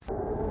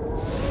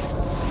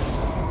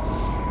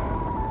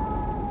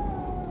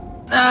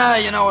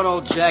You know what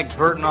old Jack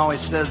Burton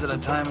always says at a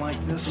time like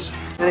this?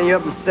 Any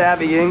of them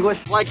savvy English?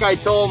 Like I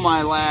told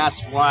my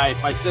last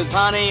wife, I says,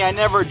 honey, I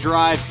never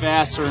drive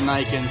faster than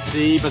I can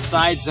see.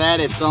 Besides that,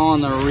 it's all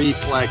in the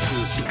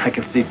reflexes. I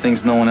can see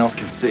things no one else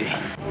can see.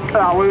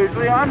 Now,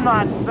 Weasley, I'm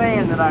not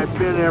saying that I've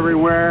been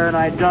everywhere and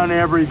I've done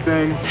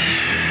everything.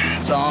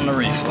 It's all in the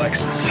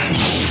reflexes.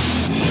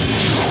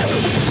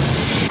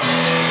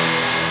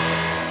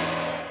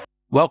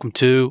 Welcome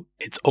to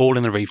It's All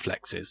in the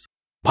Reflexes,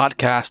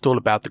 podcast all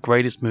about the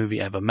greatest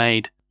movie ever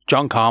made,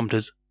 John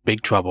Carpenter's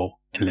Big Trouble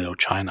in Little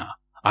China.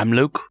 I'm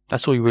Luke,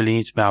 that's all you really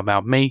need to know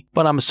about me,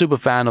 but I'm a super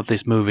fan of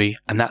this movie,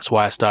 and that's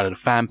why I started a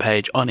fan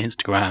page on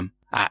Instagram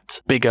at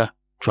Bigger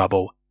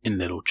Trouble in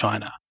Little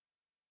China.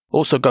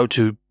 Also go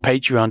to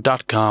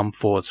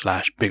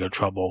patreon.com/Bigger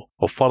Trouble,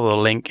 or follow the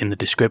link in the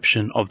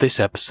description of this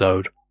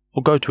episode,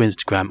 or go to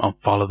Instagram and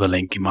follow the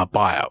link in my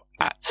bio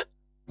at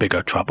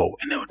Bigger Trouble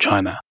in Little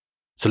China.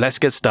 So let's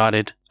get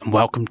started, and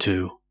welcome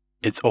to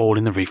It's All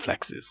in the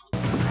Reflexes.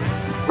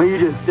 Well, you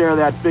just stare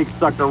that big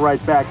sucker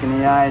right back in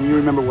the eye and you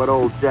remember what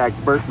old Jack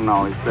Burton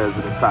always says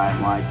at a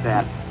time like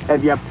that.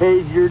 Have you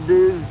paid your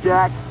dues,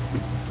 Jack?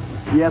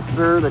 Yes,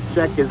 sir, the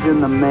check is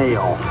in the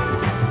mail.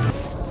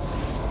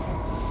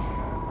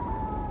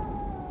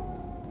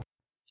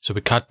 So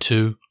we cut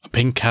to a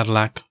pink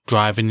Cadillac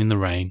driving in the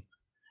rain.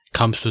 It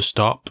comes to a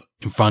stop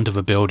in front of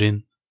a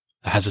building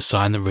that has a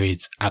sign that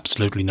reads,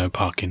 absolutely no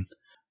parking.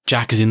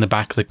 Jack is in the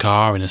back of the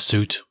car in a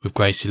suit with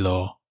Gracie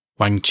Law.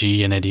 Wang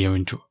Chi and Eddie are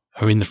in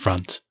the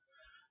front.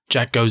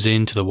 Jack goes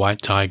into the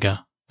White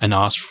Tiger and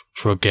asks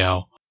for a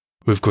girl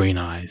with green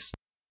eyes.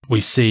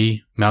 We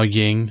see Miao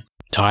Ying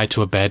tied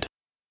to a bed.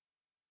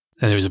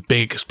 Then there is a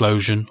big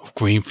explosion of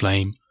green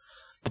flame.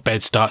 The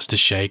bed starts to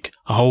shake,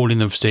 a hole in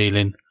the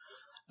ceiling,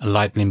 a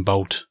lightning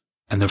bolt,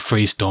 and the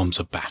three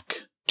storms are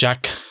back.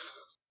 Jack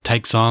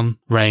takes on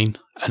Rain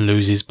and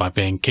loses by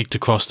being kicked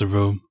across the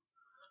room.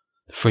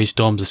 The three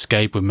storms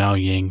escape with Miao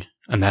Ying,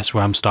 and that's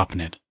where I'm stopping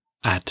it,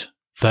 at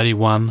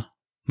 31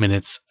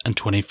 minutes and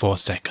 24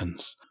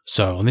 seconds.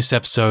 So on this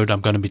episode,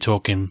 I'm going to be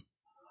talking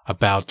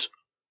about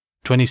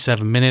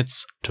 27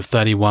 minutes to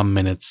 31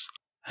 minutes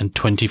and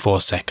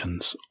 24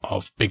 seconds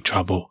of Big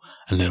Trouble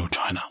in Little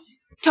China.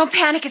 Don't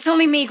panic, it's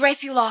only me,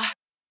 Gracie Law.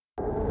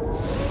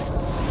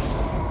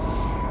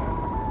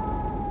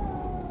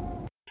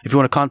 If you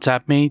want to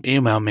contact me,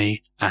 email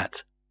me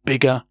at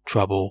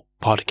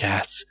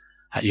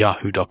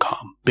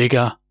biggertroublepodcasts@yahoo.com.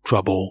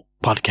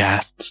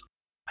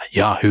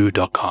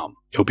 biggertroublepodcasts@yahoo.com.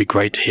 It'll be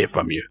great to hear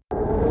from you.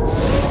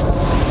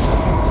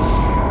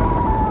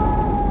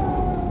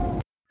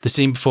 The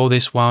scene before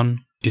this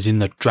one is in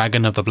the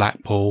Dragon of the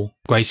Black Pool.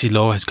 Gracie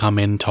Law has come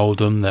in and told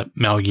them that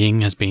Miao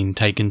Ying has been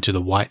taken to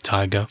the White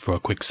Tiger for a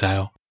quick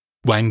sale.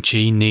 Wang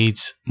Chi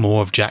needs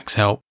more of Jack's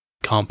help.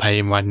 Can't pay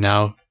him right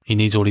now. He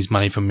needs all his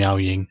money from Miao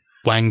Ying.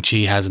 Wang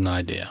Chi has an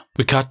idea.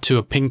 We cut to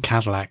a pink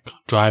Cadillac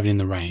driving in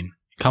the rain.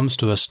 It comes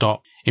to a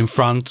stop in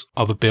front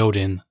of a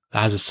building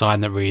that has a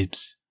sign that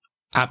reads,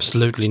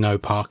 absolutely no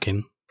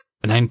parking.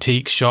 An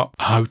antique shop,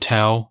 a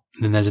hotel,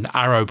 and then there's an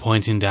arrow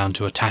pointing down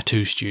to a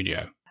tattoo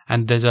studio.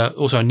 And there's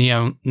also a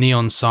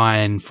neon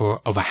sign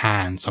of a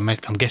hand, so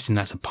I'm guessing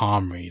that's a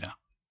palm reader.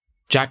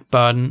 Jack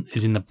Burton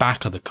is in the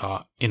back of the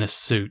car in a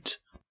suit.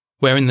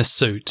 Wearing the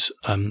suit,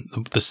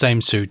 the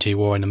same suit he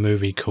wore in a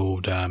movie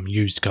called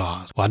Used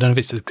Cars. Well, I don't know if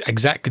it's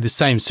exactly the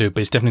same suit, but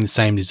it's definitely the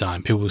same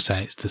design. People will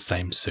say it's the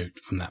same suit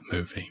from that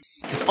movie.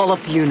 It's all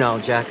up to you now,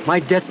 Jack.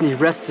 My destiny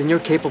rests in your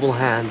capable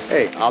hands.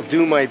 Hey, I'll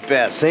do my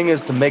best. Thing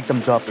is to make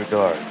them drop their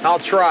guard. I'll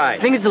try.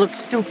 Thing is to look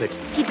stupid.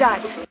 He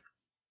does.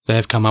 They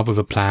have come up with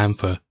a plan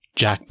for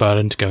Jack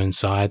Burton to go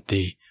inside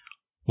the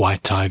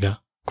White Tiger.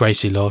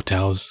 Gracie Law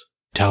tells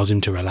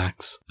him to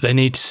relax. They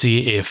need to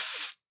see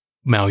if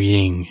Miao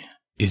Ying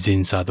is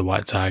inside the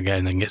White Tiger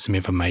and then get some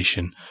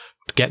information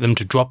to get them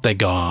to drop their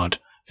guard.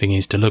 Thing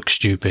is to look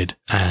stupid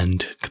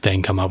and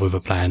then come up with a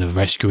plan of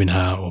rescuing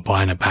her or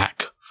buying her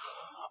back,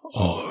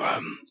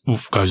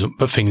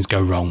 but things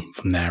go wrong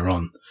from there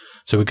on.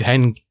 So we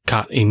can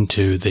cut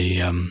into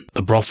the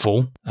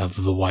brothel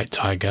of the White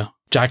Tiger.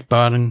 Jack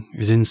Burton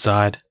is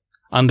inside,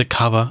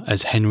 undercover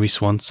as Henry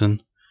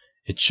Swanson.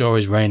 It sure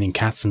is raining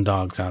cats and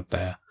dogs out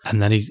there.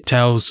 And then he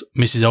tells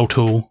Mrs.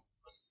 O'Toole,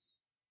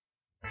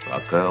 for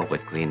a girl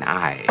with green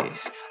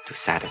eyes to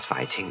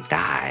satisfy Qing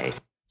Dai.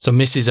 So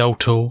Mrs.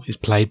 O'Toole is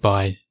played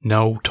by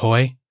No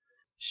Toy.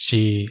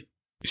 She's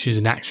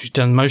an actress. She's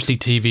done mostly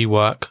TV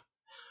work.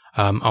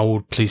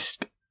 Old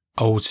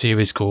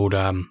series called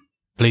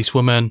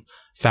Policewoman,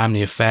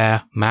 Family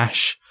Affair,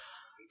 MASH.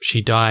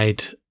 She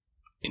died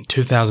in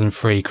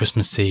 2003,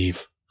 Christmas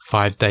Eve,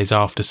 5 days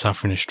after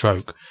suffering a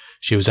stroke.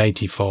 She was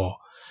 84.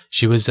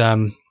 She was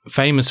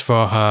famous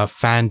for her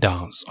fan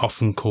dance,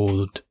 often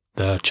called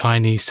the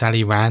Chinese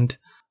Sally Rand.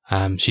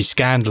 She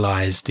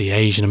scandalized the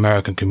Asian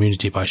American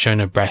community by showing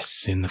her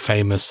breasts in the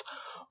famous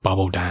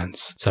bubble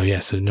dance. So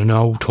yes,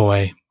 Noel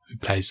Toy, who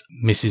plays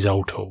Mrs.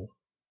 O'Toole.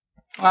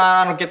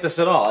 I don't get this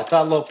at all. I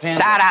thought Lo Pan...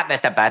 Shut up,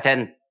 Mr.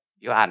 Burton.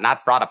 You are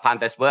not brought upon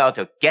this world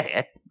to get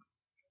it.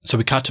 So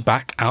we cut to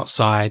back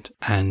outside,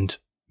 and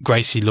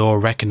Gracie Law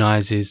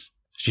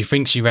she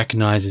thinks she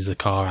recognizes the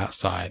car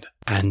outside.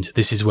 And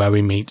this is where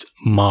we meet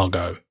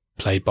Margot,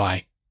 played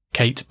by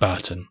Kate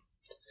Burton.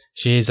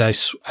 She is a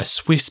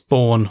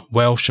Swiss-born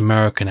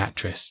Welsh-American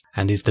actress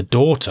and is the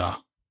daughter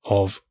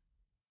of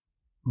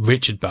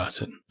Richard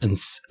Burton and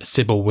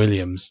Sybil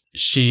Williams.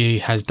 She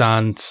has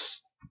done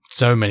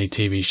so many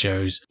TV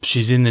shows.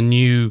 She's in the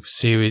new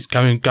series,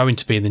 going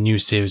to be in the new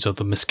series of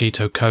the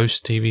Mosquito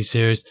Coast TV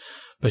series,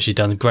 but she's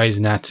done Grey's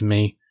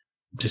Anatomy,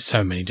 just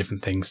so many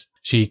different things.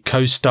 She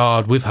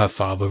co-starred with her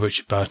father,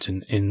 Richard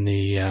Burton, in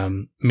the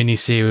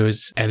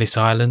miniseries Ellis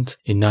Island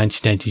in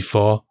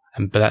 1984.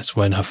 But that's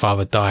when her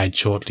father died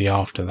shortly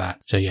after that.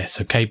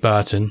 So Kate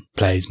Burton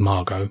plays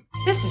Margot.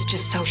 This is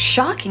just so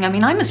shocking. I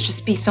mean, I must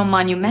just be so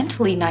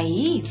monumentally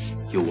naive.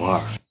 You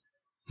are.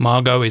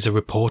 Margot is a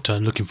reporter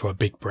looking for a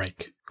big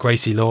break.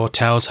 Gracie Law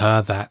tells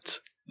her that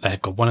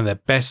they've got one of their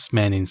best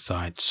men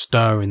inside,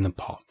 stirring the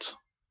pot.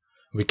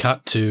 We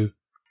cut to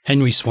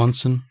Henry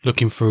Swanson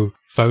looking through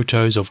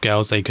photos of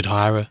girls they could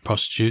hire,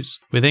 prostitutes.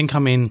 We then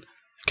come in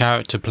a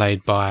character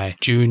played by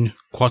June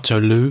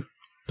Quatolo,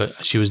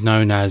 but she was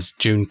known as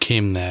June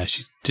Kim there.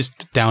 She's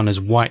just down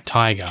as White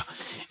Tiger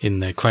in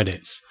the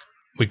credits.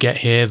 We get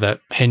here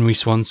that Henry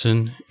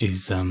Swanson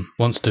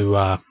wants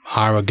to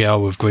hire a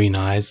girl with green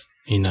eyes.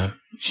 You know,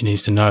 she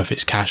needs to know if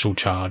it's cash or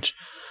charge.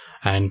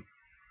 And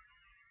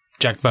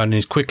Jack Burton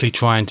is quickly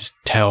trying to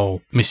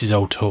tell Mrs.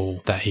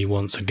 O'Toole that he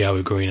wants a girl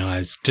with green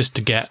eyes just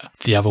to get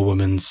the other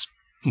woman's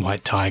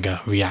White Tiger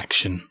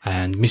reaction.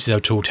 And Mrs.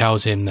 O'Toole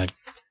tells him that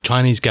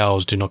Chinese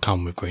girls do not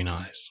come with green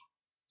eyes.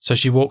 So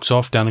she walks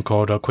off down the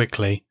corridor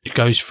quickly. It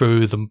goes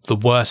through the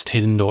worst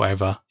hidden door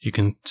ever. You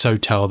can so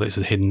tell that it's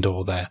a hidden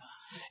door there.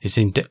 It's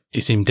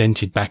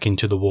indented back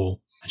into the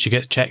wall. And she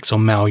gets checks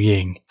on Mao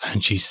Ying,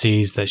 and she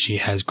sees that she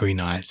has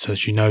green eyes, so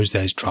she knows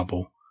there's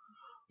trouble.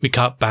 We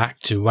cut back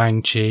to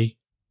Wang Chi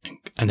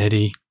and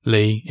Eddie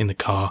Lee in the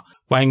car.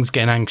 Wang's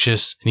getting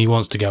anxious, and he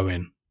wants to go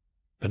in.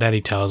 But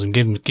Eddie tells him,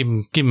 give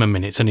him a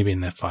minute. It's only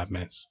been there 5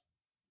 minutes.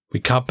 We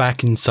cut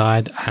back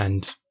inside,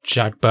 and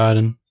Jack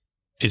Burton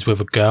is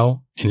with a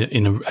girl,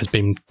 has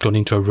been gone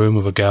into a room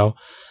with a girl.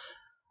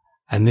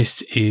 And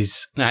this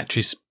is an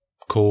actress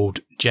called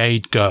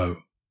Jade Go.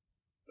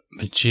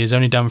 But she has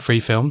only done 3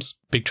 films: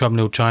 Big Trouble in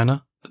Little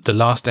China, The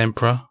Last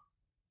Emperor,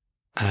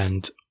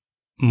 and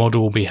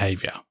Model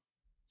Behavior.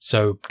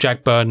 So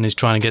Jack Burton is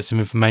trying to get some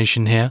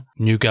information here.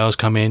 New girls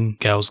come in,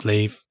 girls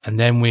leave, and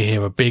then we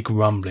hear a big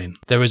rumbling.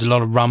 There is a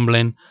lot of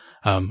rumbling.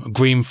 A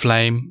green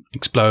flame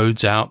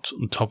explodes out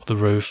on top of the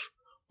roof.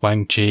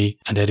 Wang Chi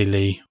and Eddie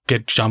Lee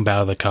jump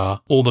out of the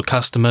car. All the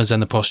customers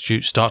and the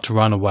prostitutes start to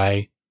run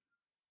away.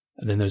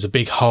 And then there's a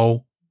big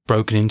hole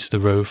broken into the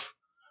roof.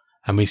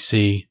 And we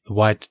see the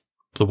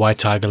white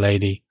tiger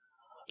lady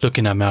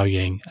looking at Mao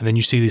Ying. And then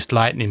you see this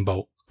lightning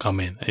bolt come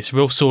in. It's a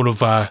real sort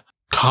of a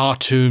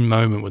cartoon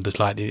moment with this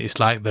lightning.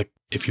 It's like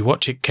if you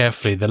watch it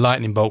carefully, the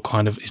lightning bolt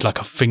kind of is like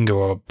a finger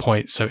or a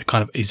point. So it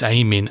kind of is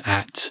aiming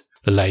at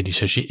the lady.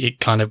 So it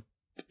kind of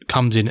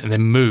comes in and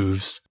then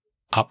moves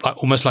up, like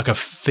almost like a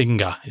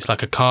finger. It's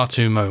like a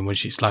cartoon moment,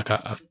 which it's like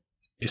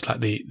it's like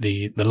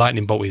the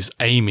lightning bolt is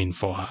aiming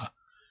for her.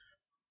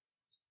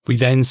 We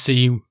then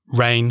see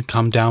rain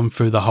come down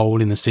through the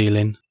hole in the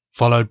ceiling,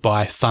 followed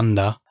by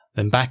thunder.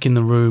 Then back in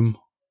the room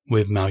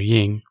with Mao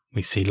Ying,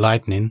 we see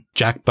lightning.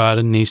 Jack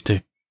Burton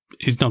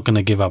he's not going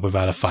to give up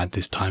without a fight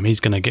this time.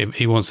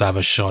 He wants to have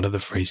a shot at the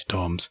 3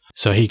 storms.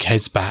 So he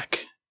heads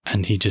back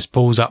and he just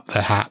pulls up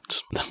the hat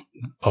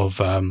of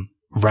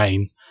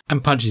Rain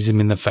and punches him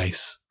in the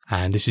face.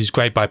 And this is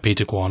great by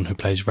Peter Kwan, who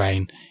plays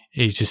Rain.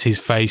 He's just, his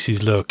face,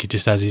 his look, he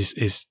just has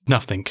his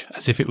nothing,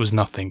 as if it was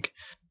nothing.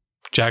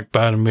 Jack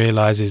Burton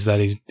realizes that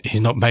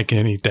he's not making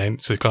any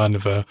dent to kind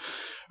of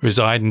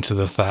resign to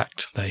the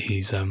fact that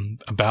he's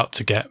about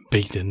to get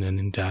beaten.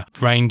 And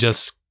Rain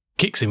just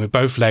kicks him with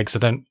both legs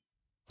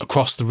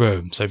across the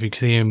room. So if you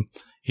see him,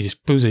 he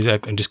just pulls his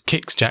leg and just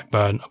kicks Jack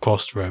Burton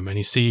across the room. And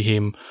you see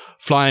him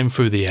flying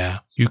through the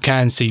air. You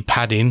can see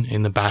padding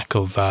in the back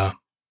of the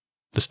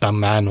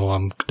stuntman, or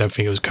I don't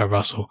think it was Kurt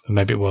Russell, but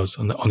maybe it was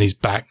on his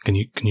back, and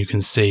you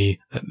can see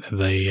that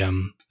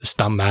the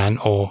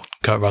stuntman or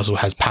Kurt Russell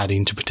has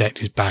padding to protect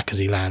his back as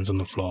he lands on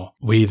the floor.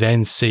 We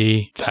then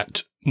see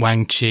that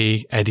Wang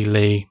Chi, Eddie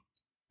Lee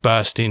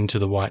burst into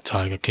the White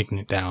Tiger, kicking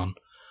it down.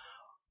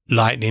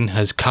 Lightning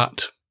has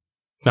cut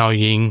Mao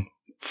Ying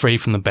free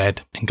from the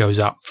bed and goes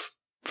up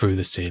through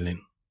the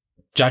ceiling.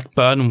 Jack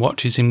Burton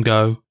watches him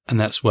go, and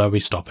that's where we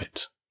stop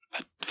it,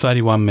 at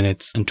 31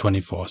 minutes and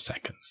 24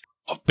 seconds.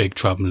 Of Big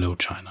Trouble in Little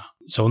China.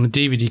 So on the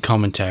DVD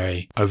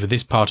commentary over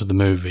this part of the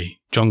movie,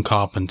 John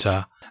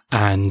Carpenter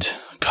and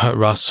Kurt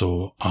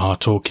Russell are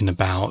talking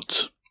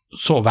about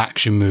sort of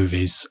action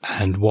movies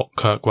and what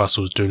Kurt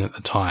Russell was doing at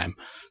the time.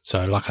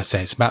 So like I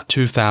said, it's about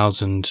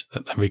 2000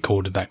 that they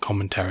recorded that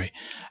commentary,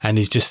 and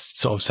he's just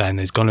sort of saying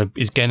he's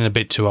getting a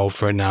bit too old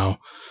for it now,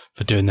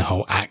 for doing the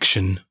whole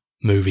action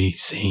movie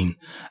scene,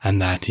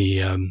 and that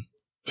he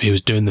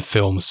was doing the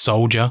film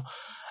Soldier,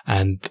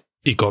 and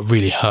he got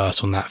really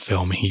hurt on that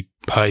film. He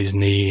hurt his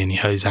knee and he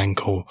hurt his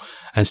ankle,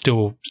 and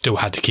still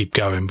had to keep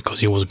going because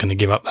he wasn't going to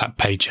give up that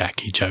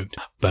paycheck, he joked.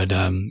 But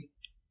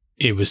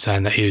he was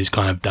saying that he was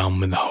kind of done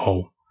with the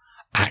whole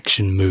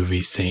action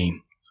movie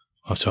scene.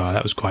 So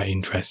that was quite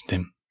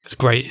interesting.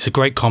 It's a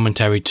great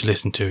commentary to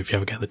listen to if you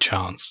ever get the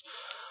chance.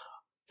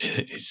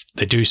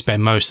 They do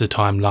spend most of the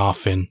time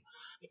laughing,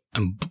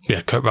 and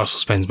yeah, Kurt Russell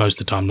spends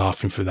most of the time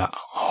laughing through that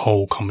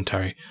whole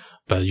commentary.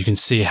 But you can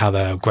see how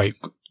they're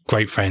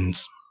great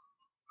friends.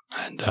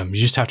 And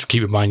you just have to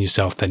keep reminding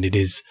yourself that it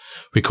is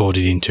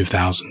recorded in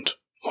 2000,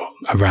 or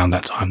around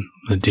that time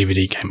the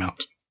DVD came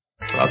out.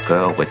 A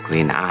girl with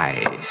green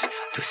eyes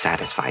to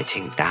satisfy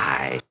Ting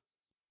Dai.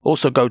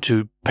 Also go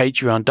to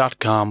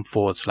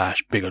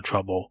patreon.com/Bigger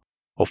Trouble,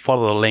 or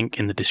follow the link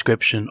in the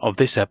description of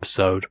this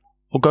episode,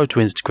 or go to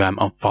Instagram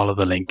and follow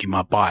the link in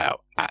my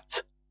bio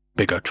at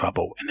Bigger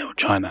Trouble in Little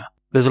China.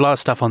 There's a lot of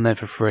stuff on there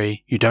for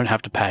free. You don't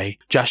have to pay.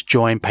 Just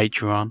join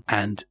Patreon.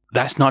 And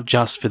that's not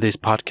just for this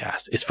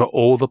podcast. It's for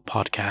all the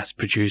podcasts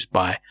produced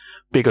by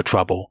Bigger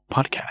Trouble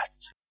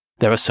Podcasts.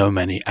 There are so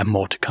many and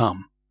more to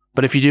come.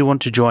 But if you do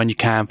want to join, you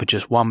can for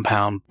just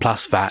 £1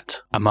 plus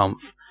VAT a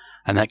month.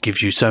 And that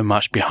gives you so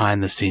much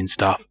behind the scenes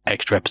stuff,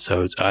 extra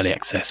episodes, early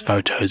access,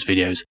 photos,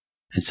 videos,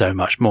 and so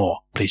much more.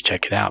 Please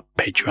check it out.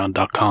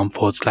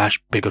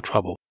 Patreon.com/Bigger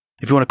Trouble.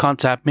 If you want to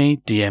contact me,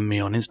 DM me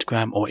on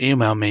Instagram or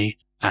email me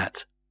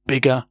at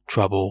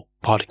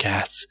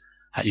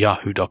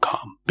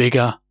biggertroublepodcasts@yahoo.com.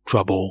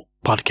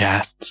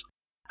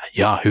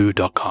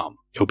 biggertroublepodcasts@yahoo.com.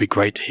 It'll be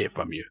great to hear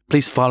from you.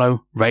 Please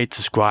follow, rate,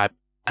 subscribe,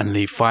 and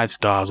leave 5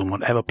 stars on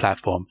whatever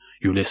platform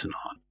you listen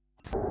on.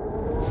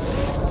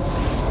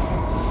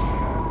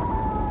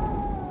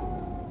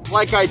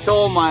 Like I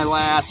told my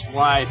last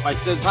wife, I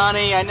says,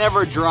 honey, I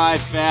never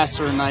drive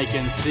faster than I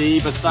can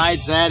see.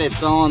 Besides that,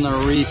 it's all in the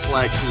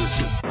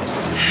reflexes.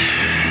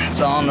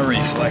 It's all in the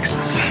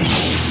reflexes.